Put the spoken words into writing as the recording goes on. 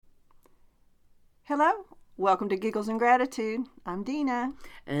Hello, welcome to Giggles and Gratitude. I'm Dina.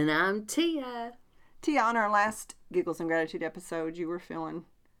 And I'm Tia. Tia, on our last Giggles and Gratitude episode, you were feeling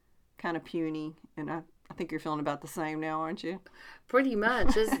kind of puny, and I think you're feeling about the same now, aren't you? Pretty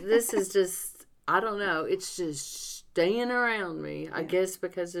much. This is just, I don't know, it's just staying around me. Yeah. I guess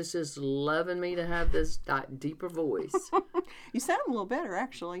because it's just loving me to have this deeper voice. You sound a little better,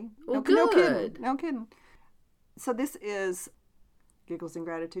 actually. Well, good. No kidding. So this is Giggles and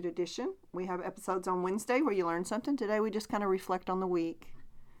Gratitude edition. We have episodes on Wednesday where you learn something. Today we just kind of reflect on the week.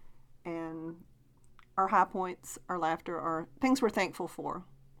 And our high points, our laughter, are things we're thankful for.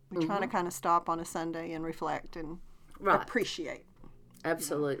 We're trying to kind of stop on a Sunday and reflect and appreciate.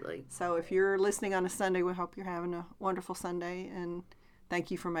 Absolutely. You know? So if you're listening on a Sunday, we hope you're having a wonderful Sunday. And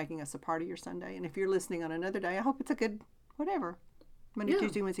thank you for making us a part of your Sunday. And if you're listening on another day, I hope it's a good whatever. Monday,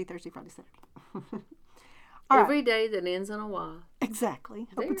 Tuesday, Wednesday, Thursday, Friday, Saturday. Every day that ends in a Y. Exactly.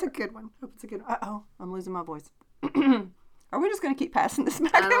 Hope it's a good one. Uh-oh, I'm losing my voice. Are we just going to keep passing this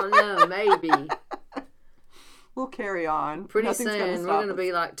back? I don't know. Maybe. We'll carry on. Pretty soon, we're going to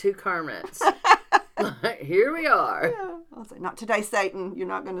be like two Kermits. Here we are. Yeah. I'll say, not today, Satan. You're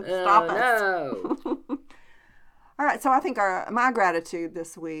not going to stop us. No. All right. So I think my gratitude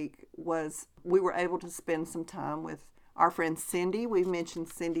this week was we were able to spend some time with our friend Cindy. We've mentioned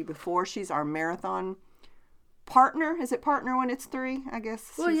Cindy before. She's our marathon partner. Is it partner when it's 3? I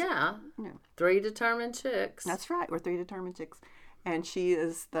guess. Well, yeah. 3 determined chicks. That's right. We're 3 determined chicks. And she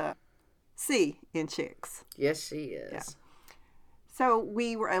is the C in chicks. Yes, she is. Yeah. So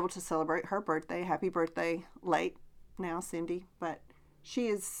we were able to celebrate her birthday. Happy birthday late now, Cindy. But she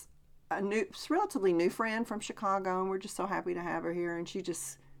is a relatively new friend from Chicago, and we're just so happy to have her here. And she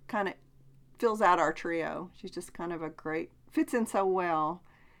just kind of fills out our trio. She's just kind of fits in so well.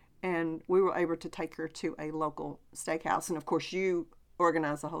 And we were able to take her to a local steakhouse. And, of course, you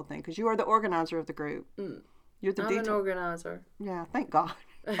organized the whole thing because you are the organizer of the group. You're the I'm an organizer. Yeah, thank God.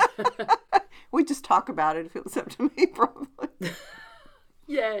 We'd just talk about it if it was up to me, probably.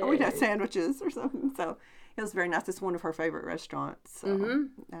 Yay. We'd have sandwiches or something. So it was very nice. It's one of her favorite restaurants. So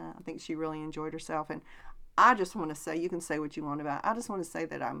I think she really enjoyed herself. And I just want to say, you can say what you want about it. I just want to say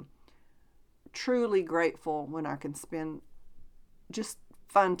that I'm truly grateful when I can spend just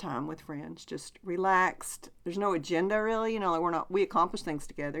fun time with friends, just relaxed. There's no agenda really, like we accomplish things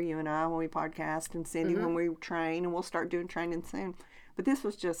together, you and I, when we podcast, and Cindy when we train, and we'll start doing training soon. But this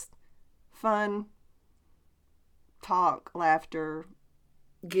was just fun, talk, laughter,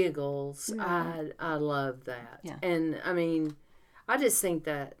 giggles. Yeah. I love that. Yeah. And I mean, I just think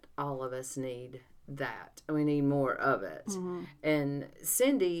that all of us need that. We need more of it. And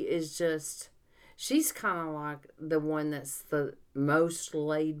Cindy is just, she's kind of like the one that's the most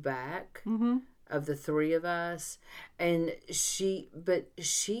laid back of the 3 of us. And she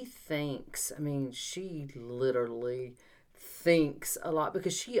thinks, she literally thinks a lot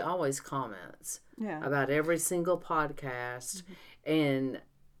because she always comments about every single podcast. And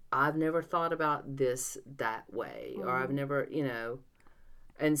I've never thought about this that way, or I've never,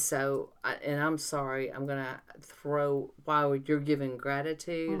 And so, I'm sorry, I'm going to throw, while you're giving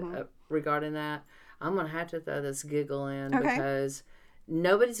gratitude regarding that, I'm going to have to throw this giggle in because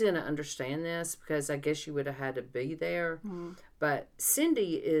nobody's going to understand this because I guess you would have had to be there. But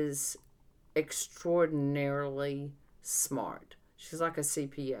Cindy is extraordinarily smart. She's like a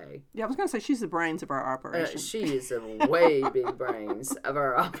CPA. Yeah, I was going to say she's the brains of our operation. She is the way big brains of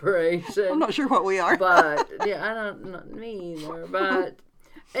our operation. I'm not sure what we are. But, yeah, not me either. But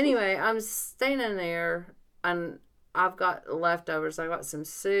anyway, I'm standing there and I've got leftovers. I got some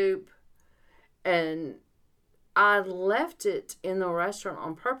soup. And I left it in the restaurant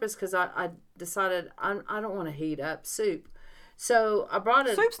on purpose because I decided I don't want to heat up soup. So I brought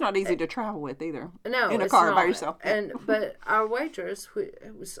it. Soup's not easy to travel with either. No, in a car by yourself. But our waitress,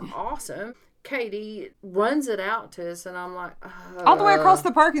 it was awesome. Katie runs it out to us, and I'm like, all the way across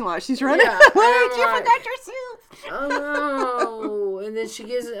the parking lot. She's running. Yeah, Wait, you forgot your soup. Oh no! And then she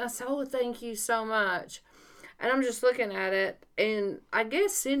gives it. I said, "Oh, thank you so much." And I'm just looking at it, and I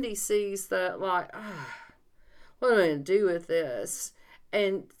guess Cindy sees that, like, what am I going to do with this?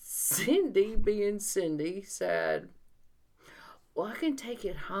 And Cindy, being Cindy, said, well, I can take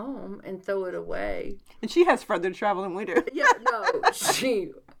it home and throw it away. And she has further travel than we do. Yeah, no,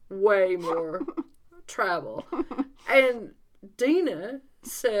 she way more travel. And Dina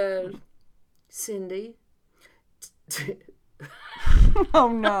said, Cindy, oh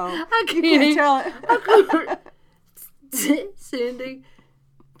no, I can't you can't tell it. Cindy,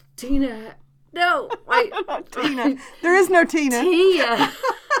 Tina, no, wait, Tina. There is no Tina. Tia.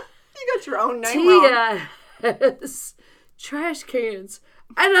 You got your own name wrong. Tia has trash cans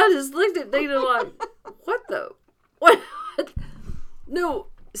And I just looked at Dina like, what the? What? No,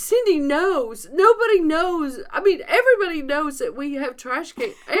 Cindy knows. Nobody knows. I mean, everybody knows that we have trash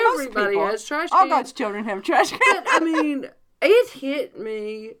cans. Everybody has trash cans. All God's children have trash cans. But, I mean, it hit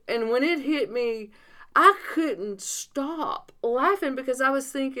me. And when it hit me, I couldn't stop laughing because I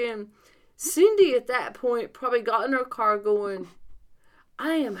was thinking, Cindy at that point probably got in her car going,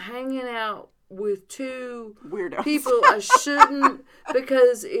 I am hanging out with two weirdos. People I shouldn't,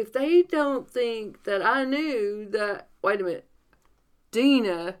 because if they don't think that I knew that, wait a minute,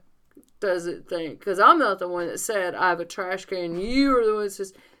 Dina doesn't think, because I'm not the one that said I have a trash can. You are the one that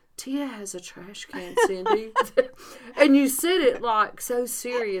says, Tia has a trash can, Cindy. And you said it like so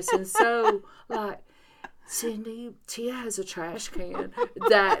serious and so like, Cindy, Tia has a trash can.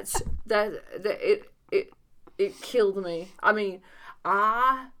 It killed me. I mean,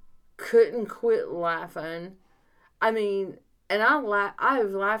 I couldn't quit laughing. I mean, and I've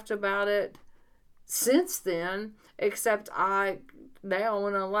laughed about it since then, except now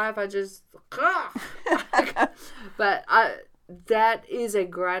when I laugh, I just, but that is a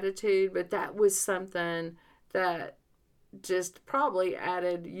gratitude, but that was something that just probably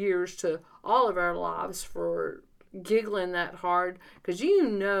added years to all of our lives for giggling that hard, because you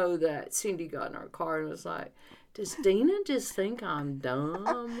know that Cindy got in our car and was like, does Dina just think I'm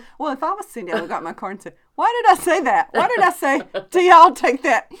dumb? Well, if I was Cindy, I would have got in my car and said, why did I say that? Why did I say, do y'all take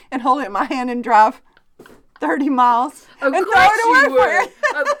that and hold it in my hand and drive 30 miles and throw it away for you?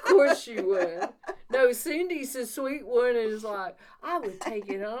 Of course you would. No, Cindy's a sweet one and is like, I would take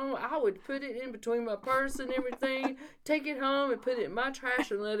it home. I would put it in between my purse and everything, take it home and put it in my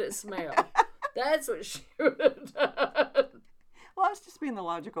trash and let it smell. That's what she would have done. Well, I was just being the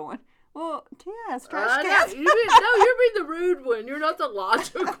logical one. Well, Tia has trash cans. You're being the rude one. You're not the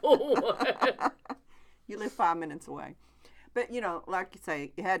logical one. You live 5 minutes away. But, like you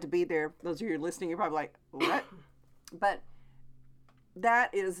say, you had to be there. Those of you listening, you're probably like, what? But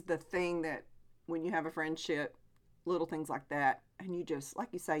that is the thing that when you have a friendship, little things like that, and you just, like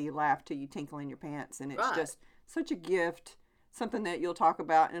you say, you laugh till you tinkle in your pants. And it's just such a gift, something that you'll talk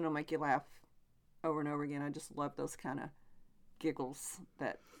about, and it'll make you laugh over and over again. I just love those kind of giggles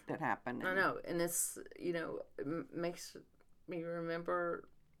that happen. I know. And it's, it makes me remember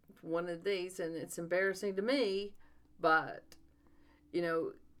one of these, and it's embarrassing to me, but,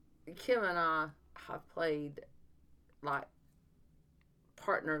 Kim and I have played, like,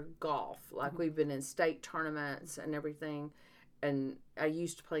 partner golf. Like, we've been in state tournaments and everything, and I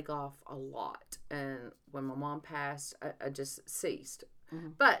used to play golf a lot. And when my mom passed, I just ceased. Mm-hmm.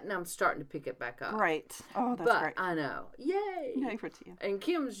 But now I'm starting to pick it back up. Right. Oh, that's great. I know. Yay. Yay for Tia. And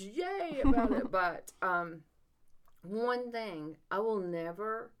Kim's yay about it. But one thing I will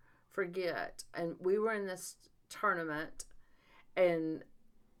never forget, and we were in this tournament, and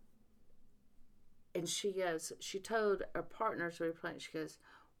she told our partners we were playing, she goes,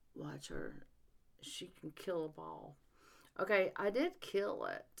 watch her, she can kill a ball. Okay, I did kill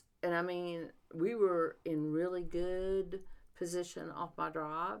it. And I mean, we were in really good position off my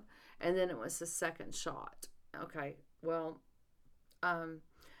drive, and then it was the second shot. Okay, well,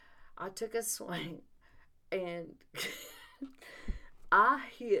 I took a swing, and I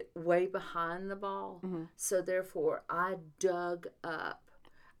hit way behind the ball, mm-hmm. So therefore I dug up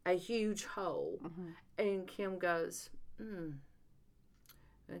a huge hole, mm-hmm. And Kim goes,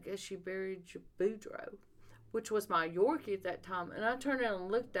 I guess you buried your Boudreaux, which was my Yorkie at that time. And I turned around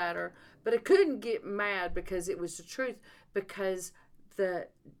and looked at her, but I couldn't get mad because it was the truth, because the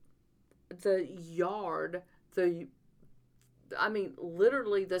yard,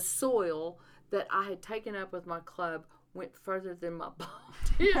 literally the soil that I had taken up with my club went further than my ball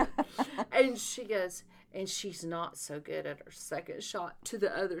did. And she goes, and she's not so good at her second shot to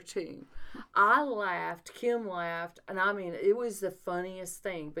the other team. I laughed, Kim laughed, and I mean, it was the funniest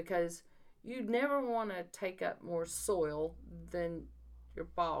thing, because you never want to take up more soil than your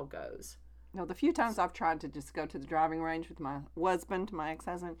ball goes. No, the few times I've tried to just go to the driving range with my husband, my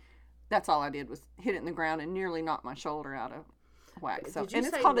ex-husband, that's all I did was hit it in the ground and nearly knocked my shoulder out of whack. So, and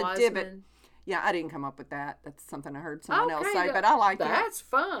it's called a divot. Yeah, I didn't come up with that. That's something I heard someone else say, but I like it. That's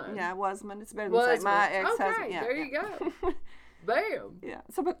fun. Yeah, Wasman. It's better than say my ex-husband. Okay, yeah, there you go. Bam. Yeah.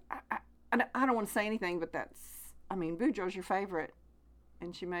 So, but I don't want to say anything, but Boudreaux's your favorite.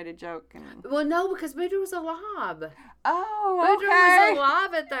 And she made a joke. Well, no, because Boudreaux was alive. Oh, okay. Boudreaux was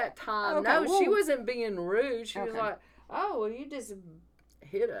alive at that time. Okay, no, she wasn't being rude. She was Okay. like, oh, well, you just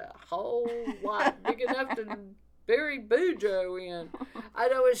hit a hole big enough to bury Boudreaux in. I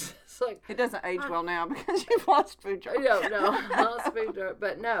know, it's just like... It doesn't age well now because you've lost Boudreaux. No, I lost Boudreaux.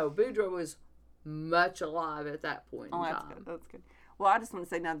 But no, Boudreaux was much alive at that point in time. That's good. Well, I just want to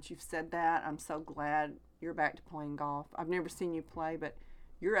say now that you've said that, I'm so glad you're back to playing golf. I've never seen you play, but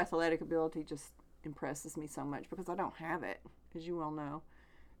your athletic ability just impresses me so much because I don't have it, as you well know.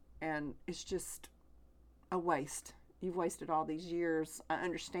 And it's just a waste. You've wasted all these years. I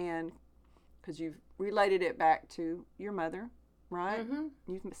understand because you've related it back to your mother, right? Mm-hmm.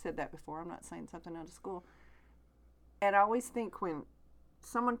 You've said that before. I'm not saying something out of school. And I always think when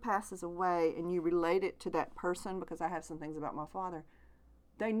someone passes away and you relate it to that person, because I have some things about my father,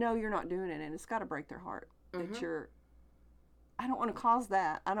 they know you're not doing it, and it's got to break their heart that you're, I don't want to cause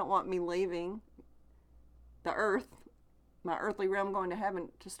that. I don't want me leaving the earth, my earthly realm, going to heaven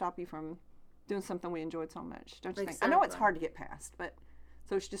to stop you from doing something we enjoyed so much. Don't you think? I know it's hard to get past, but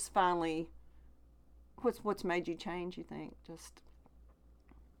so it's just finally, what's made you change, you think? Just,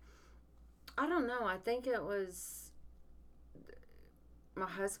 I don't know. I think it was, my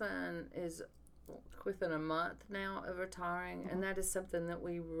husband is within a month now of retiring, and that is something that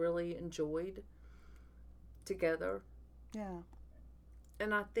we really enjoyed together. Yeah.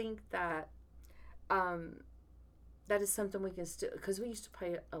 And I think that that is something we can still, because we used to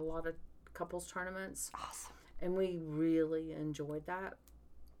play a lot of couples tournaments. Awesome. And we really enjoyed that.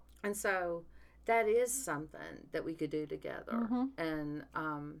 And so that is something that we could do together. And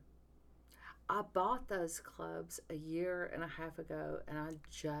I bought those clubs a year and a half ago, and I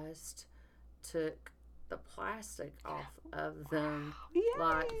just took the plastic off of them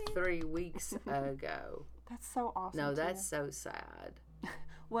like 3 weeks ago. That's so awesome. No, that's so sad.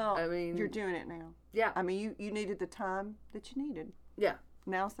 Well, I mean, you're doing it now. Yeah. I mean, you needed the time that you needed. Yeah.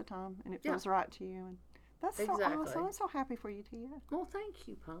 Now's the time, and it feels right to you. And that's so awesome. I'm so happy for you, Tia. Well, thank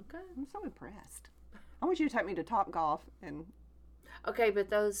you, Punka. I'm so impressed. I want you to take me to Top Golf and. Okay, but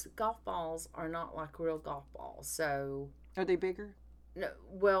those golf balls are not like real golf balls, so. Are they bigger? No.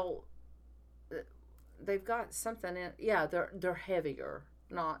 Well, they've got something in. Yeah, they're heavier,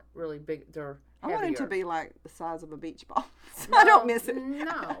 not really big. They're heavier. I want it to be like the size of a beach ball, so I don't miss it.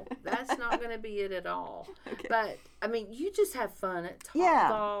 No, that's not going to be it at all. Okay. But I mean, you just have fun at Top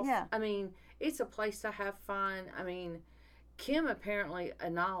Golf. Yeah. I mean, it's a place to have fun. I mean, Kim apparently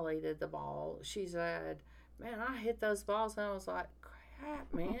annihilated the ball. She said, "Man, I hit those balls," and I was like,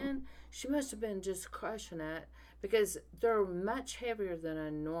 "Crap, man!" She must have been just crushing it because they're much heavier than a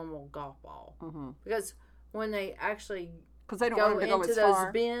normal golf ball. Because when they actually they don't want them to go into as those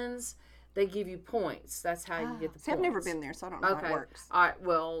far. bins, they give you points. That's how you get the points. I've never been there, so I don't know how it works. All right,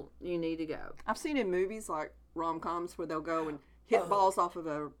 well, you need to go. I've seen in movies like rom-coms where they'll go and hit balls off of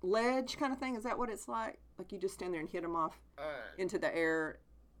a ledge kind of thing. Is that what it's like? Like you just stand there and hit them off into the air,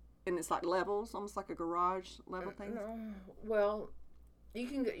 and it's like levels, almost like a garage level thing? No. Well, you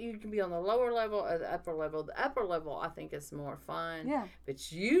can be on the lower level or the upper level. The upper level, I think, is more fun. Yeah.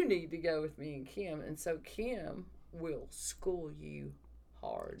 But you need to go with me and Kim, and so Kim will school you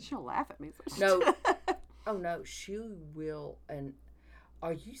hard. She'll laugh at me. No. Oh, no, she will. And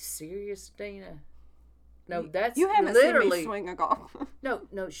are you serious, Dina? No, that's you haven't literally seen me swing a golf.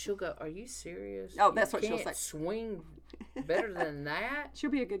 No, she'll go, are you serious? Oh, that's what she'll say. Swing better than that? She'll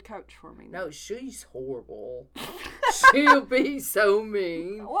be a good coach for me. No, she's horrible. She'll be so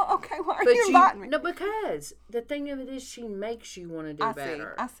mean. Well, okay, why are you inviting me? No, because the thing of it is she makes you want to do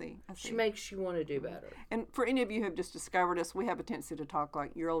better. I see. She makes you want to do better. And for any of you who have just discovered us, we have a tendency to talk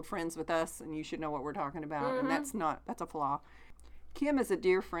like you're old friends with us, and you should know what we're talking about, and that's a flaw. Kim is a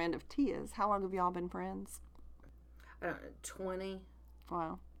dear friend of Tia's. How long have y'all been friends? I don't know, 20.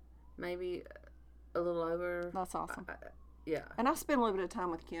 Wow. Maybe a little over. That's awesome. Yeah. And I spend a little bit of time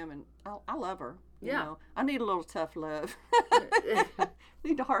with Kim, and I love her. You know? I need a little tough love.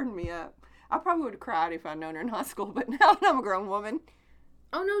 Need to harden me up. I probably would have cried if I'd known her in high school, but now that I'm a grown woman.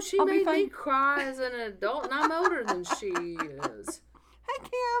 Oh, no, she made me cry as an adult, and I'm older than she is. Hey,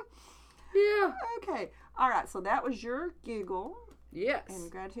 Kim. Yeah. Okay. All right, so that was your giggle. Yes. And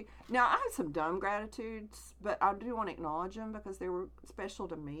gratitude. Now, I had some dumb gratitudes, but I do want to acknowledge them because they were special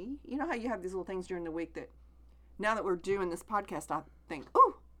to me. You know how you have these little things during the week that now that we're doing this podcast, I think,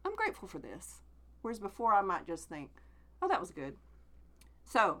 oh, I'm grateful for this. Whereas before I might just think, oh, that was good.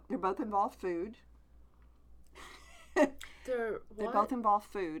 So, they both involve food. They both involve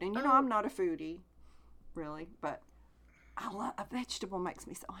food. And you know I'm not a foodie, really, but a vegetable makes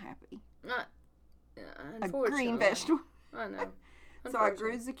me so happy. A green vegetable. I know. So I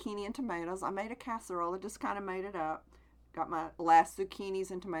grew zucchini and tomatoes. I made a casserole. I just kind of made it up. Got my last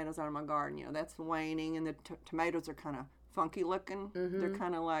zucchinis and tomatoes out of my garden. You know, that's waning, and the tomatoes are kind of funky looking. They're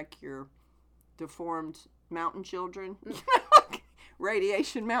kind of like your deformed mountain children.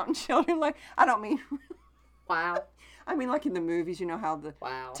 Radiation mountain children. Like, I don't mean... Wow. I mean, like in the movies, you know how the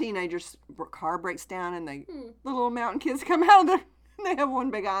teenagers' car breaks down and the little mountain kids come out of They have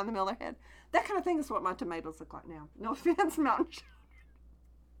one big eye in the middle of their head. That kind of thing is what my tomatoes look like now. No offense, mountain child.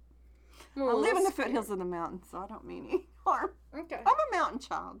 I live in the foothills of the mountains, so I don't mean any harm. Okay. I'm a mountain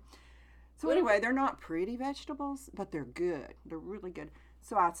child. So anyway, they're not pretty vegetables, but they're good. They're really good.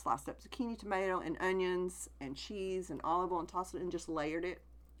 So I sliced up zucchini, tomato, and onions, and cheese, and olive oil, and tossed it, and just layered it,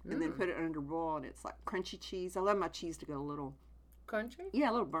 and then put it under boil, and it's like crunchy cheese. I love my cheese to go a little Crunchy?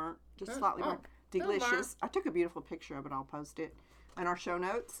 Yeah, a little burnt, just slightly burnt. Delicious. I took a beautiful picture of it. I'll post it in our show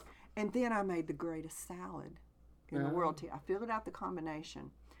notes. And then I made the greatest salad in the world too. I figured out the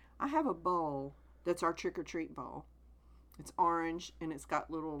combination. I have a bowl that's our trick or treat bowl. It's orange and it's got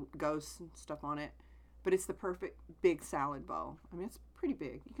little ghosts and stuff on it, but it's the perfect big salad bowl. I mean, it's pretty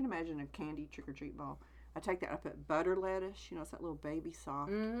big. You can imagine a candy trick or treat bowl. I take that. I put butter lettuce. You know, it's that little baby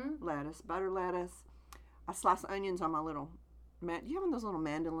soft lettuce. Butter lettuce. I slice onions on my little. Do you have one of those little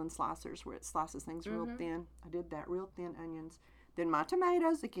mandolin slicers where it slices things real thin? I did that, real thin onions. Then my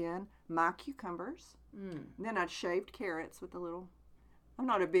tomatoes again, my cucumbers. Then I'd shaved carrots with a little. I'm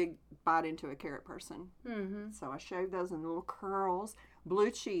not a big bite into a carrot person. So I shaved those in little curls.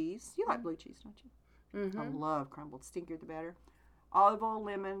 Blue cheese. You like blue cheese, don't you? I love crumbled. Stinkier the better. Olive oil,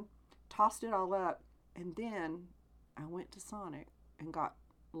 lemon. Tossed it all up. And then I went to Sonic and got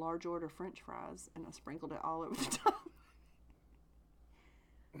large order French fries. And I sprinkled it all over the top.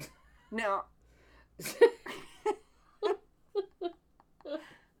 Now,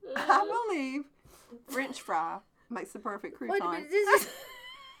 I believe French fry makes the perfect crouton. Wait a minute, this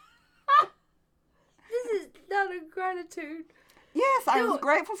is not a gratitude. Yes, I was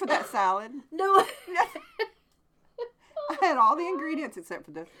grateful for that salad. No. I had all the ingredients except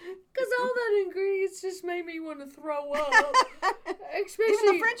for the... Because all that ingredients just made me want to throw up. Especially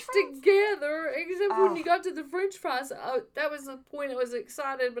Even the French fries? together. Except when you got to the French fries. That was the point I was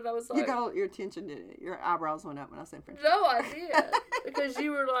excited, but I was like... You got your attention, didn't it? Your eyebrows went up when I said French fries. No, I did. Because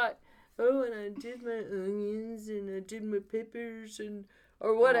you were like, oh, and I did my onions, and I did my peppers, and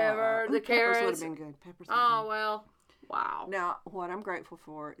or whatever. The carrots. Peppers would have been good. Peppers well. Wow. Now, what I'm grateful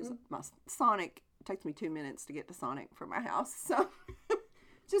for is my Sonic... It takes me 2 minutes to get to Sonic from my house. So,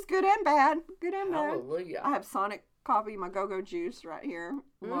 just good and bad. Good and bad. Hallelujah. I have Sonic coffee, my go-go juice right here.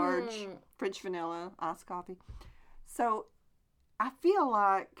 Large French vanilla iced coffee. So, I feel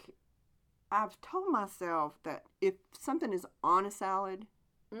like I've told myself that if something is on a salad,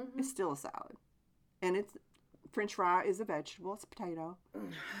 it's still a salad. And it's French fry is a vegetable. It's a potato.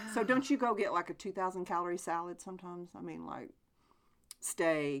 So, don't you go get like a 2,000 calorie salad sometimes? I mean, like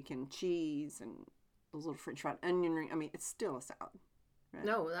steak and cheese and those little French fried onion ring. I mean, it's still a salad. Right?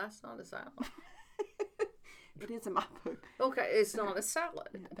 No, that's not a salad. It is in my book. Okay, it's not a salad.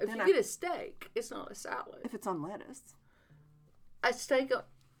 Yeah, if you get a steak, it's not a salad. If it's on lettuce. A steak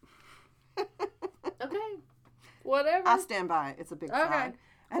okay. Whatever. I stand by it. It's a big salad.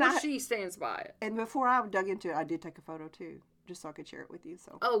 And she stands by it. And before I dug into it, I did take a photo too, just so I could share it with you.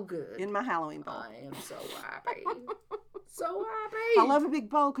 So. Oh, good. In my Halloween bowl. I am so happy. So happy. I love a big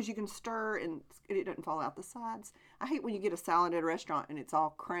bowl because you can stir and it doesn't fall out the sides. I hate when you get a salad at a restaurant and it's all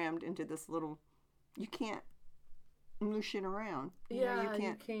crammed into this little. You can't moosh it around. You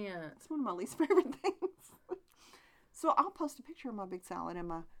can't. It's one of my least favorite things. So I'll post a picture of my big salad and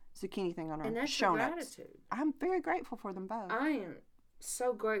my zucchini thing on our show notes. And that's your gratitude. I'm very grateful for them both. I am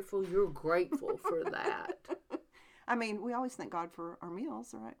so grateful you're grateful for that. I mean, we always thank God for our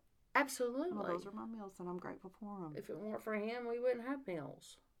meals, right? Absolutely. Well, those are my meals, and I'm grateful for them. If it weren't for him, we wouldn't have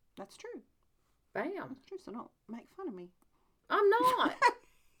meals. That's true. Bam. That's true, so don't make fun of me. I'm not.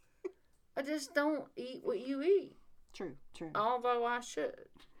 I just don't eat what you eat. True. Although I should.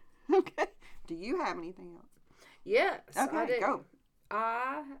 Okay. Do you have anything else? Yes. Okay, I do. Go.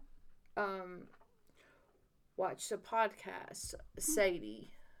 I watched a podcast,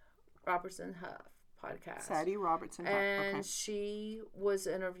 Sadie Robertson Huff podcast. Sadie Robertson Huff. And she was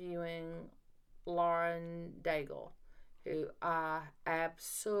interviewing Lauren Daigle, who I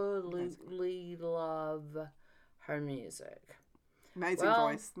absolutely love her music. Amazing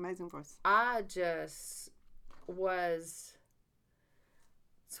voice. I just was...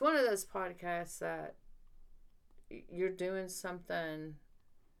 It's one of those podcasts that you're doing something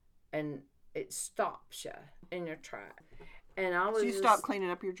and it stops you in your track. And I was... So you stopped cleaning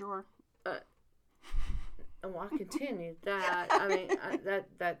up your drawer? And I continued that. I mean,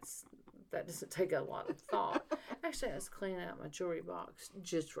 that doesn't take a lot of thought. Actually, I was cleaning out my jewelry box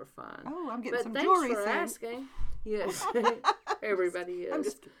just for fun. Oh, I'm getting some jewelry. But thanks for asking. Yes, everybody is. I'm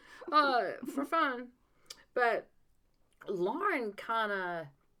just for fun. But Lauren kind of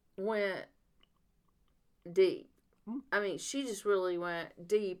went deep. I mean, she just really went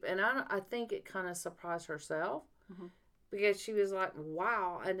deep, and I think it kind of surprised herself. because she was like,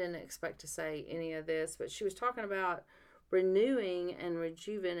 wow, I didn't expect to say any of this, but she was talking about renewing and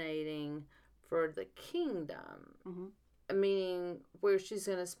rejuvenating for the kingdom, meaning where she's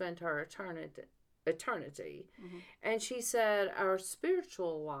going to spend her eternity. And she said our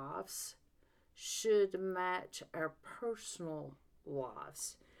spiritual lives should match our personal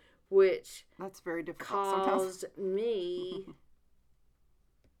lives, which that's very difficult caused sometimes. me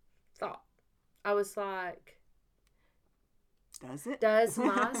thought. I was like, does it? Does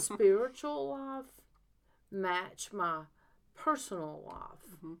my spiritual life match my personal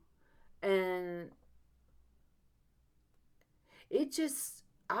life? And it just,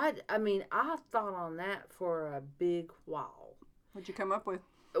 I mean, I thought on that for a big while. What'd you come up with?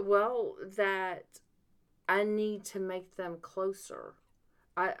 Well, that I need to make them closer.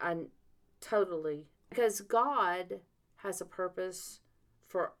 I totally, because God has a purpose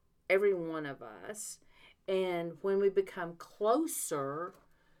for every one of us. And when we become closer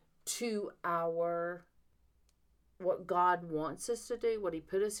to what God wants us to do, what He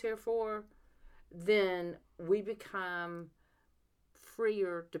put us here for, then we become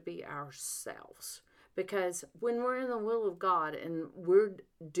freer to be ourselves. Because when we're in the will of God and we're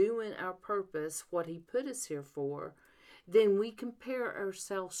doing our purpose, what He put us here for, then we compare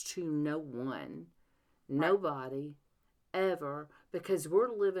ourselves to no one, nobody, ever, because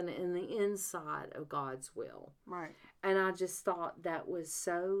we're living in the inside of God's will. Right. And I just thought that was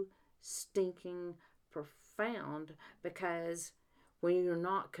so stinking profound, because when you're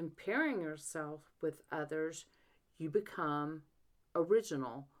not comparing yourself with others, you become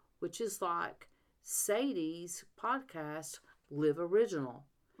original, which is like Sadie's podcast, Live Original.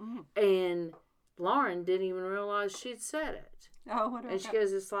 And Lauren didn't even realize she'd said it. Oh, what? And she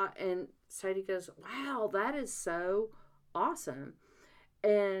goes, it's like, and Sadie goes, wow, that is so awesome.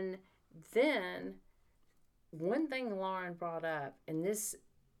 And then one thing Lauren brought up, and this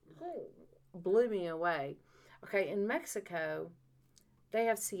blew me away. Okay, in Mexico, they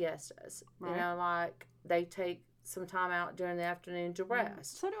have siestas. Right. You know, like they take some time out during the afternoon to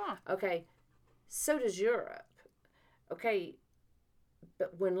rest. So do I. Okay, so does Europe. Okay,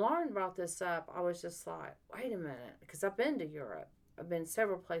 but when Lauren brought this up, I was just like, wait a minute, because I've been to Europe. I've been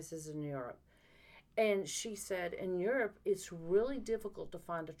several places in Europe. And she said, in Europe, it's really difficult to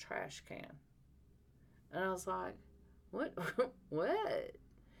find a trash can. And I was like, what? What?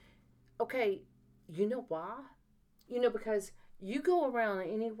 Okay, you know why? You know, because you go around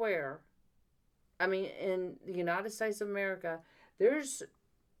anywhere, I mean, in the United States of America, there's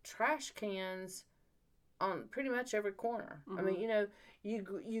trash cans on pretty much every corner. I mean, you know,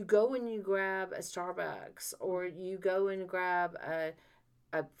 you go and you grab a Starbucks, or you go and grab a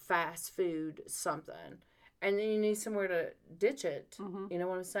fast food something, and then you need somewhere to ditch it. You know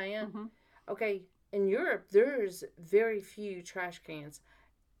what I'm saying? Okay, in Europe, there's very few trash cans.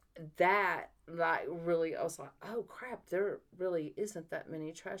 That, like, really, I was like, oh crap, there really isn't that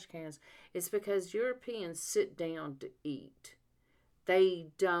many trash cans. It's because Europeans sit down to eat. They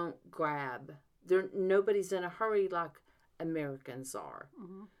don't grab. Nobody's in a hurry like Americans are.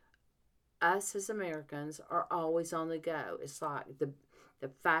 Us as Americans are always on the go. It's like the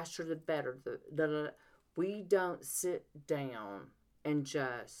faster the better. We don't sit down and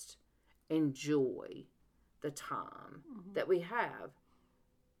just enjoy the time that we have.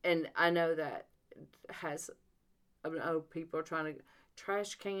 And I know that people are trying to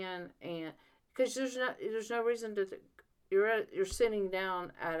trash can, and because there's no reason to. You're sitting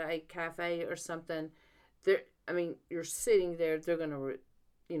down at a cafe or something. You're sitting there. They're going to,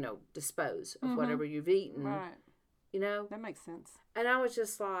 dispose of whatever you've eaten. Right. You know? That makes sense. And I was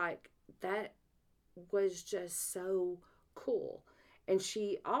just like, that was just so cool. And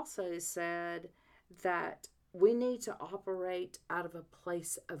she also said that we need to operate out of a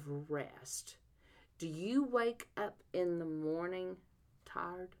place of rest. Do you wake up in the morning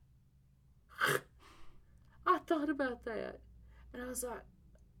tired? I thought about that. And I was like,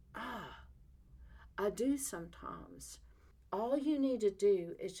 I do sometimes. All you need to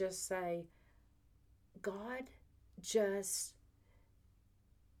do is just say, God, just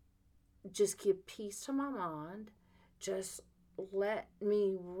give peace to my mind. Just let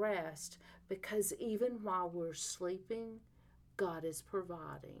me rest. Because even while we're sleeping, God is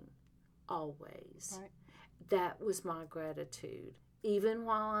providing. Always. Right. That was my gratitude. Even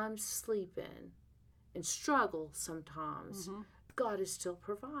while I'm sleeping and struggle sometimes, God is still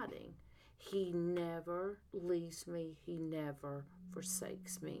providing. He never leaves me. He never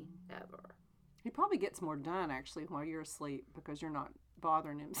forsakes me, ever. He probably gets more done, actually, while you're asleep, because you're not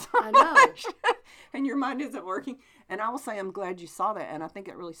bothering him so I know. much. And your mind isn't working. And I will say I'm glad you saw that, and I think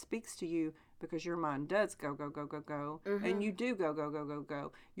it really speaks to you, because your mind does go, go, go, go, go. And you do go, go, go, go,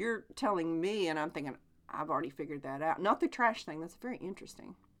 go. You're telling me, and I'm thinking, I've already figured that out. Not the trash thing. That's very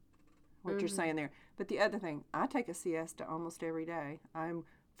interesting, what you're saying there. But the other thing, I take a siesta almost every day. I'm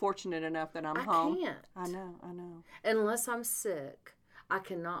fortunate enough that I'm home. I can't. I know. Unless I'm sick, I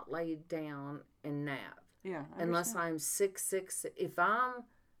cannot lay down and nap. Yeah. Unless I'm sick. If I'm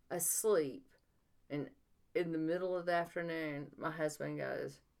asleep and in the middle of the afternoon, my husband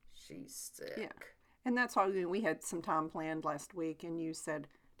goes, she's sick. Yeah. And that's why we had some time planned last week, and you said,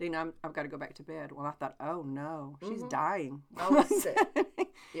 Dina, I've got to go back to bed. Well, I thought, oh no, she's dying. I was sick.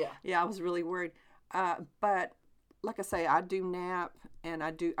 Yeah. Yeah, I was really worried. But like I say, I do nap, and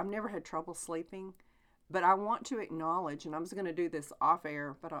I've never had trouble sleeping. But I want to acknowledge, and I was going to do this off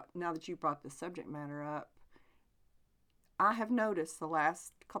air, but now that you brought the subject matter up, I have noticed the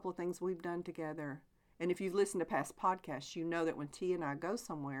last couple of things we've done together. And if you've listened to past podcasts, you know that when Tia and I go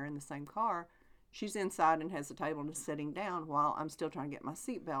somewhere in the same car, she's inside and has the table and is sitting down while I'm still trying to get my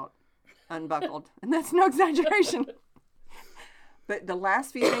seatbelt unbuckled. And that's no exaggeration. But the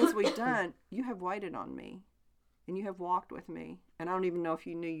last few things we've done, you have waited on me and you have walked with me. And I don't even know if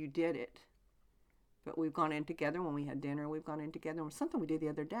you knew you did it. But we've gone in together when we had dinner. We've gone in together. And something we did the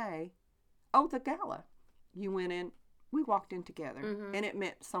other day. Oh, the gala. You went in. We walked in together. And it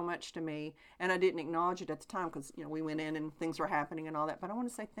meant so much to me. And I didn't acknowledge it at the time because, we went in and things were happening and all that. But I want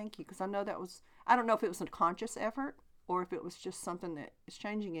to say thank you because I know that was, I don't know if it was a conscious effort or if it was just something that is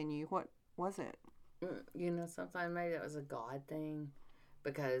changing in you. What was it? Sometimes maybe that was a God thing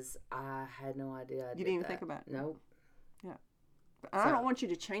because I had no idea You didn't even think about it? Nope. Yeah. But I don't want you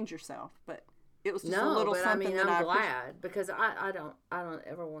to change yourself, but it was just a little something that I'm glad because I don't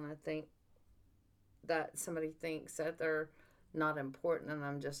ever want to think that somebody thinks that they're not important and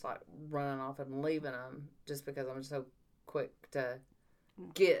I'm just like running off and leaving them just because I'm so quick to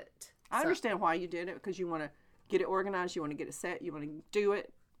get. I understand why you did it because you want to get it organized, you want to get it set, you want to do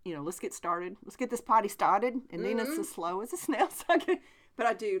it. Let's get started. Let's get this party started. And Nina's as slow as a snail. But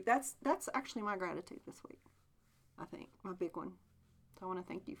I do. That's actually my gratitude this week. I think my big one. So I want to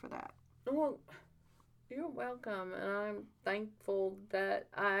thank you for that. Well, you're welcome, and I'm thankful that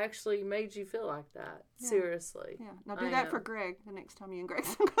I actually made you feel like that. Yeah. Seriously. Yeah. Now do that for Greg the next time you and Greg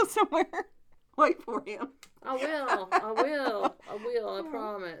go somewhere. Wait for him. I will. I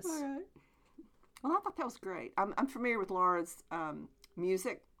promise. All right. Well, I thought that was great. I'm familiar with Laura's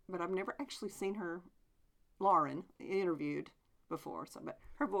music, but I've never actually seen her, Lauren, interviewed before. But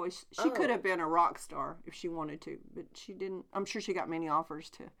her voice, she could have been a rock star if she wanted to, but she didn't. I'm sure she got many offers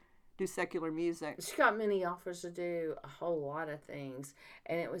to do secular music. She got many offers to do a whole lot of things.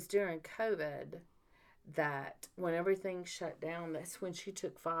 And it was during COVID that when everything shut down, that's when she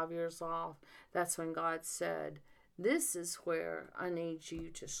took 5 years off. That's when God said, this is where I need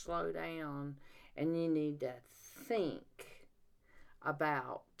you to slow down and you need to think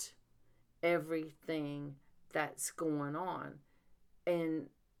about everything that's going on. And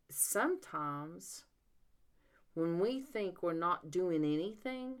sometimes when we think we're not doing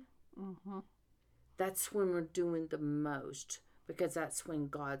anything, that's when we're doing the most because that's when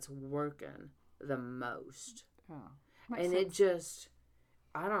God's working the most. And it just,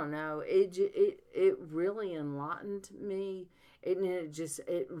 I don't know, it really enlightened me.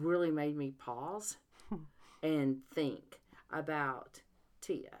 It really made me pause and think about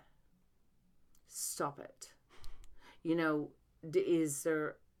Tia. Stop it. Is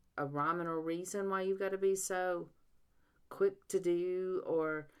there a rhyme or reason why you've got to be so quick to do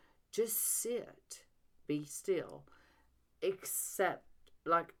or just sit, be still, except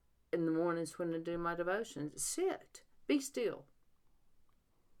like in the mornings when I do my devotions, sit, be still.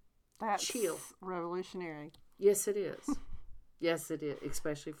 That's chill. Revolutionary. Yes, it is. Yes, it is,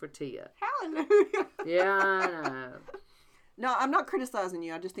 especially for Tia. Hallelujah. Yeah, I know. No, I'm not criticizing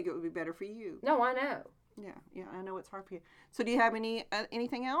you. I just think it would be better for you. No, I know. Yeah, I know it's hard for you. So do you have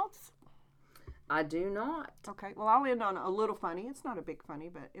anything else? I do not. Okay, well, I'll end on a little funny. It's not a big funny,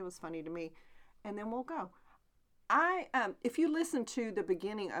 but it was funny to me. And then we'll go. If you listen to the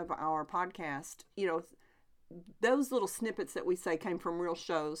beginning of our podcast, those little snippets that we say came from real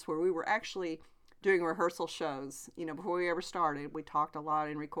shows where we were actually doing rehearsal shows. Before we ever started, we talked a lot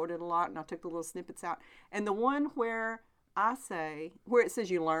and recorded a lot, and I took the little snippets out. And the one where it says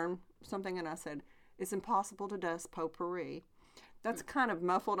you learn something, and I said, it's impossible to dust potpourri. That's kind of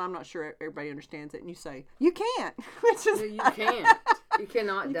muffled. I'm not sure everybody understands it. And you say, you can't. You can't. You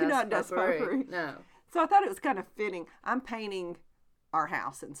cannot dust potpourri. No. So I thought it was kind of fitting. I'm painting our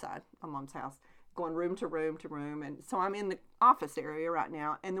house inside, my mom's house, going room to room to room. And so I'm in the office area right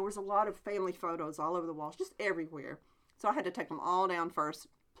now. And there was a lot of family photos all over the walls, just everywhere. So I had to take them all down first,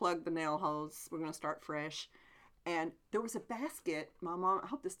 plug the nail holes. We're going to start fresh. And there was a basket. My mom, I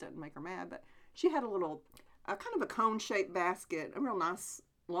hope this doesn't make her mad, but she had a little, kind of a cone-shaped basket, a real nice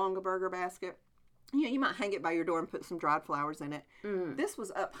Longaberger basket. You know, you might hang it by your door and put some dried flowers in it. This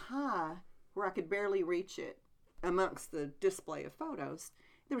was up high where I could barely reach it amongst the display of photos.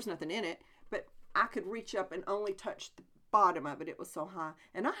 There was nothing in it, but I could reach up and only touch the bottom of it. It was so high.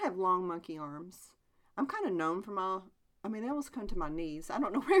 And I have long monkey arms. I'm kind of known for they almost come to my knees. I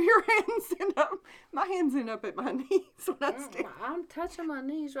don't know where your hands end up. My hands end up at my knees when I stand. I'm touching my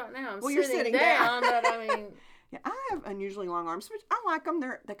knees right now. You're sitting down. But I mean... Yeah, I have unusually long arms, which I like them.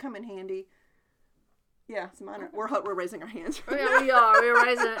 They come in handy. Yeah, so mine we're raising our hands. Right yeah, we are. We're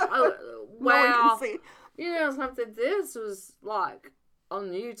raising it. Oh, wow. No one can see. You know something? This was like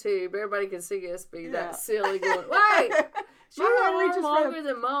on YouTube. Everybody can see us be that silly going, wait! My arm reaches longer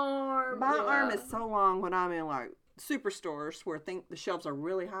than my arm. My arm is so long when I'm in like superstores where the shelves are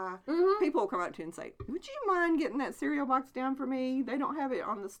really high. People will come up to you and say, would you mind getting that cereal box down for me? They don't have it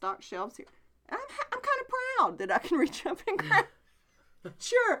on the stock shelves here. I'm kind of proud that I can reach up and grab.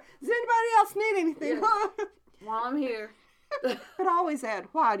 Sure. Does anybody else need anything? Yeah. While I'm here. But I always add,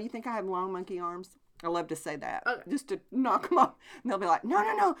 why? Do you think I have long monkey arms? I love to say that. Okay. Just to knock them off. And they'll be like, no,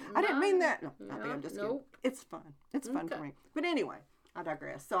 I didn't mean that. No, I think I'm just kidding. It's fun. It's fun for me. But anyway, I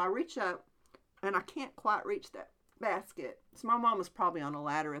digress. So I reach up, and I can't quite reach that basket. So my mom was probably on a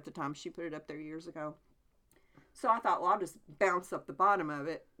ladder at the time. She put it up there years ago. So I thought, well, I'll just bounce up the bottom of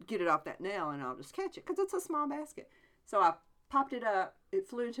it, get it off that nail, and I'll just catch it because it's a small basket. So I popped it up. It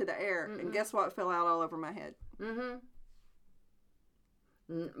flew into the air, and guess what fell out all over my head?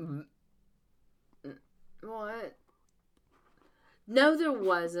 What? No, there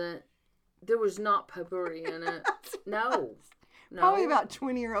wasn't. There was not potpourri in it. No. Probably about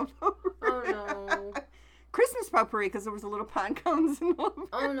 20-year-old potpourri. Oh, no. Christmas potpourri because there was a little pine cones in the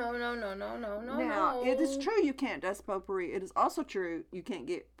Oh, no. Now, it is true you can't dust potpourri. It is also true you can't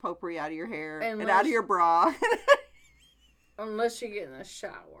get potpourri out of your hair and out of your bra. Unless you get in the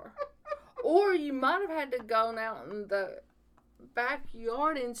shower. Or you might have had to go out in the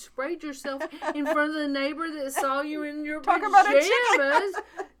backyard and sprayed yourself in front of the neighbor that saw you in your pajamas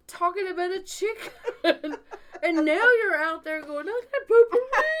talking about a chicken. And now you're out there going, I got potpourri.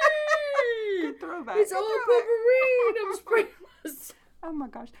 Good throwback. It's all potpourri. And I'm spraying myself. Oh my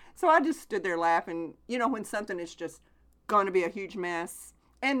gosh. So I just stood there laughing. You know, when something is just going to be a huge mess.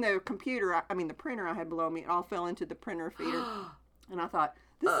 And the the printer I had below me, it all fell into the printer feeder. And I thought,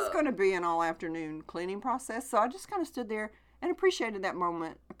 this is going to be an all afternoon cleaning process. So I just kind of stood there and appreciated that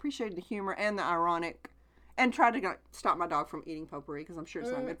moment. Appreciated the humor and the ironic. And tried to stop my dog from eating potpourri because I'm sure it's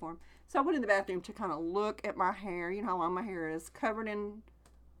not good for him. So I went in the bathroom to kind of look at my hair. You know how long my hair is. Covered in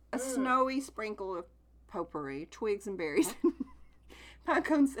a snowy sprinkle of potpourri, twigs and berries. Pine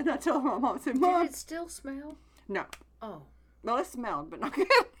cones. And I told my mom, I said, Mom. Did it still smell? No. Oh. Well, it smelled, but not good.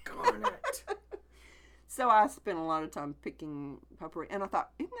 Darn it. So I spent a lot of time picking potpourri. And I thought,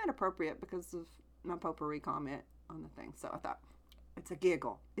 isn't that appropriate because of my potpourri comment on the thing? So I thought, it's a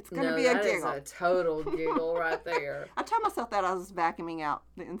giggle. It's going to be a giggle. That is a total giggle right there. I told myself that I was vacuuming out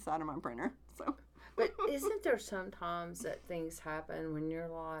the inside of my printer. So, but isn't there sometimes that things happen when you're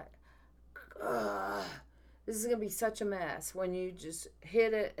like, ugh, this is going to be such a mess. When you just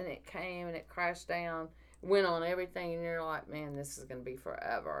hit it and it came and it crashed down, went on everything, and you're like, man, this is going to be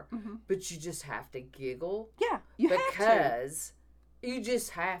forever. But you just have to giggle. Yeah, you have to. Because you just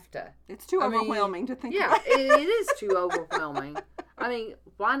have to. It's too overwhelming to think about. Yeah, it is too overwhelming. I mean,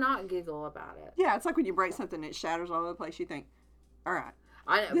 why not giggle about it? Yeah, it's like when you break something, it shatters all over the place. You think, all right.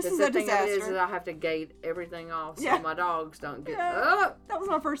 I know, this but is the a thing disaster. Is that I have to gate everything off so my dogs don't get up. That was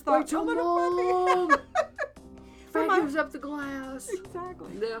my first thought. Wait till Mom vacuums up the glass.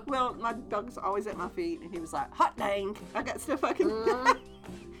 Exactly. Yeah. Well, my dog's always at my feet, and he was like, hot dang, I got stuff I can...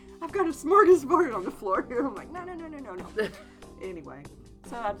 I've got a smorgasbord on the floor here. I'm like, no. Anyway,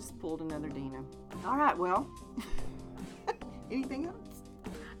 so I just pulled another Dina. All right, well, anything else?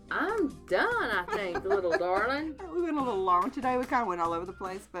 I'm done, I think, little darling. We went a little long today. We kind of went all over the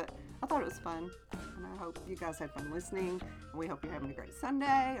place, but I thought it was fun. And I hope you guys had fun listening. And we hope you're having a great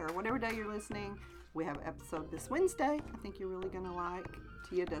Sunday or whatever day you're listening. We have an episode this Wednesday I think you're really going to like.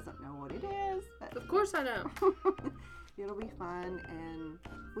 Tia doesn't know what it is. But of course I know. It'll be fun, and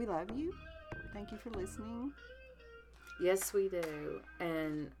we love you. Thank you for listening. Yes, we do.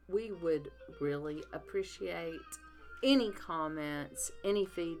 And we would really appreciate any comments, any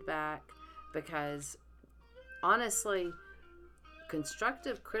feedback, because honestly,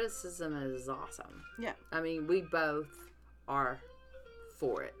 constructive criticism is awesome. Yeah. I mean, we both are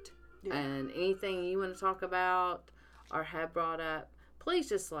for it. Yeah. And anything you want to talk about or have brought up, please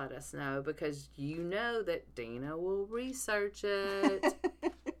just let us know, because you know that Dina will research it.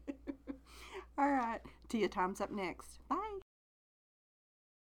 All right. Tia, time's up next. Bye.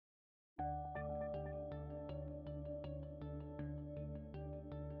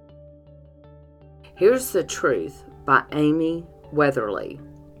 Here's the Truth by Amy Weatherly.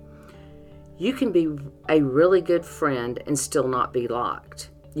 You can be a really good friend and still not be liked.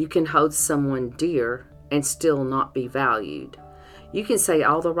 You can hold someone dear and still not be valued. You can say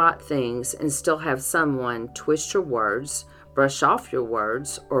all the right things and still have someone twist your words, brush off your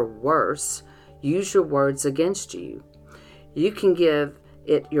words, or worse, use your words against you. You can give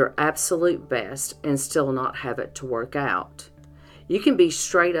it your absolute best and still not have it to work out. You can be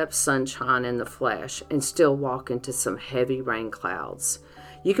straight up sunshine in the flesh and still walk into some heavy rain clouds.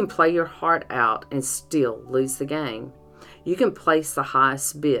 You can play your heart out and still lose the game. You can place the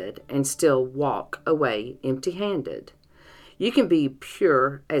highest bid and still walk away empty-handed. You can be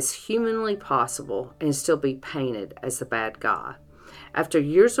pure as humanly possible and still be painted as the bad guy. After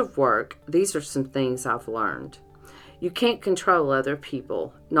years of work, these are some things I've learned. You can't control other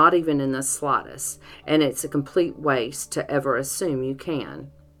people, not even in the slightest, and it's a complete waste to ever assume you can.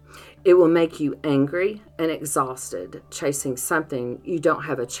 It will make you angry and exhausted chasing something you don't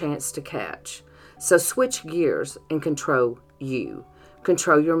have a chance to catch. So switch gears and control you.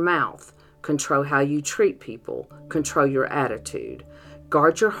 Control your mouth. Control how you treat people. Control your attitude.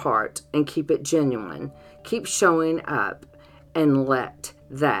 Guard your heart and keep it genuine. Keep showing up and let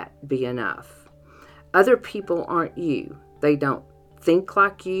that be enough. Other people aren't you. They don't think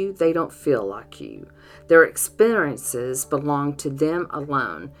like you. They don't feel like you. Their experiences belong to them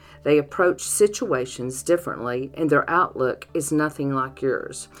alone. They approach situations differently, and their outlook is nothing like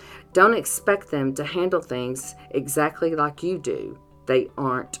yours. Don't expect them to handle things exactly like you do. They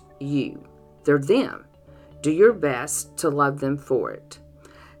aren't you. They're them. Do your best to love them for it.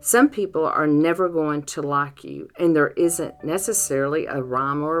 Some people are never going to like you, and there isn't necessarily a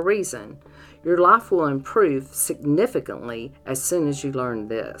rhyme or a reason. Your life will improve significantly as soon as you learn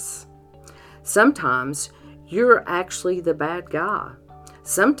this. Sometimes you're actually the bad guy.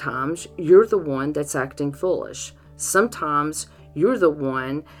 Sometimes you're the one that's acting foolish. Sometimes you're the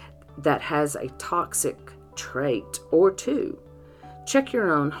one that has a toxic trait or two. Check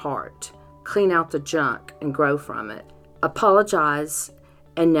your own heart. Clean out the junk and grow from it. Apologize.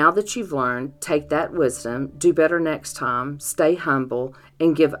 And now that you've learned, take that wisdom, do better next time, stay humble,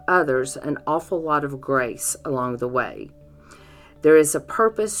 and give others an awful lot of grace along the way. There is a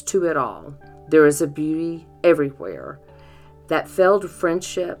purpose to it all. There is a beauty everywhere. That failed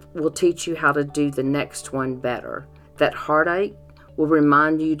friendship will teach you how to do the next one better. That heartache will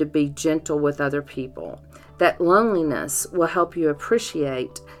remind you to be gentle with other people. That loneliness will help you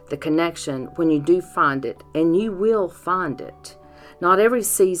appreciate the connection when you do find it, and you will find it. Not every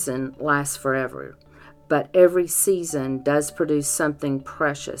season lasts forever, but every season does produce something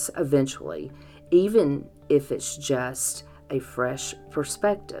precious eventually, even if it's just a fresh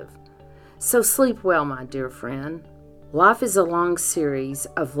perspective. So sleep well, my dear friend. Life is a long series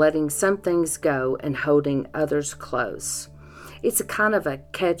of letting some things go and holding others close. It's a kind of a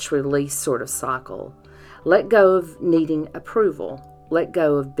catch-release sort of cycle. Let go of needing approval. Let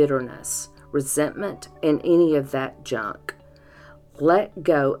go of bitterness, resentment, and any of that junk. Let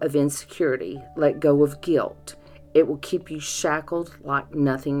go of insecurity. Let go of guilt. It will keep you shackled like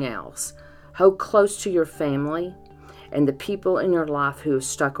nothing else. Hold close to your family and the people in your life who have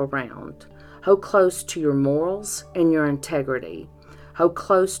stuck around. Hold close to your morals and your integrity. Hold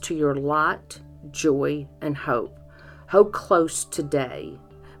close to your light, joy, and hope. Hold close today.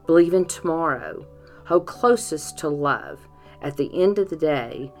 Believe in tomorrow. Hold closest to love. At the end of the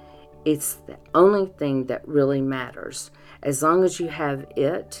day, it's the only thing that really matters. As long as you have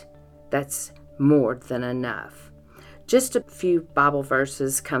it, that's more than enough. Just a few Bible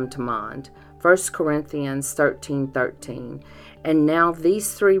verses come to mind. 1 Corinthians 13:13. And now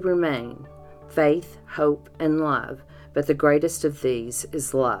these three remain: faith, hope, and love. But the greatest of these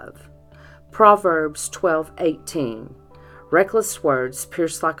is love. Proverbs 12:18. Reckless words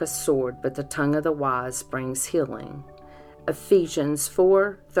pierce like a sword, but the tongue of the wise brings healing. Ephesians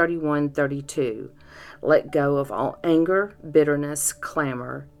 4:31-32. Let go of all anger, bitterness,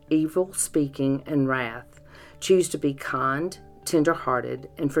 clamor, evil speaking, and wrath. Choose to be kind, tender-hearted,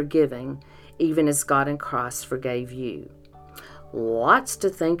 and forgiving, even as God in Christ forgave you. Lots to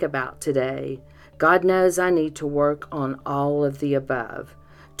think about today. God knows I need to work on all of the above.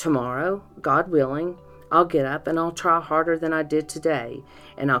 Tomorrow, God willing, I'll get up and I'll try harder than I did today,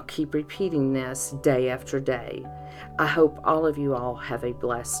 and I'll keep repeating this day after day. I hope all of you all have a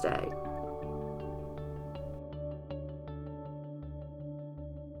blessed day.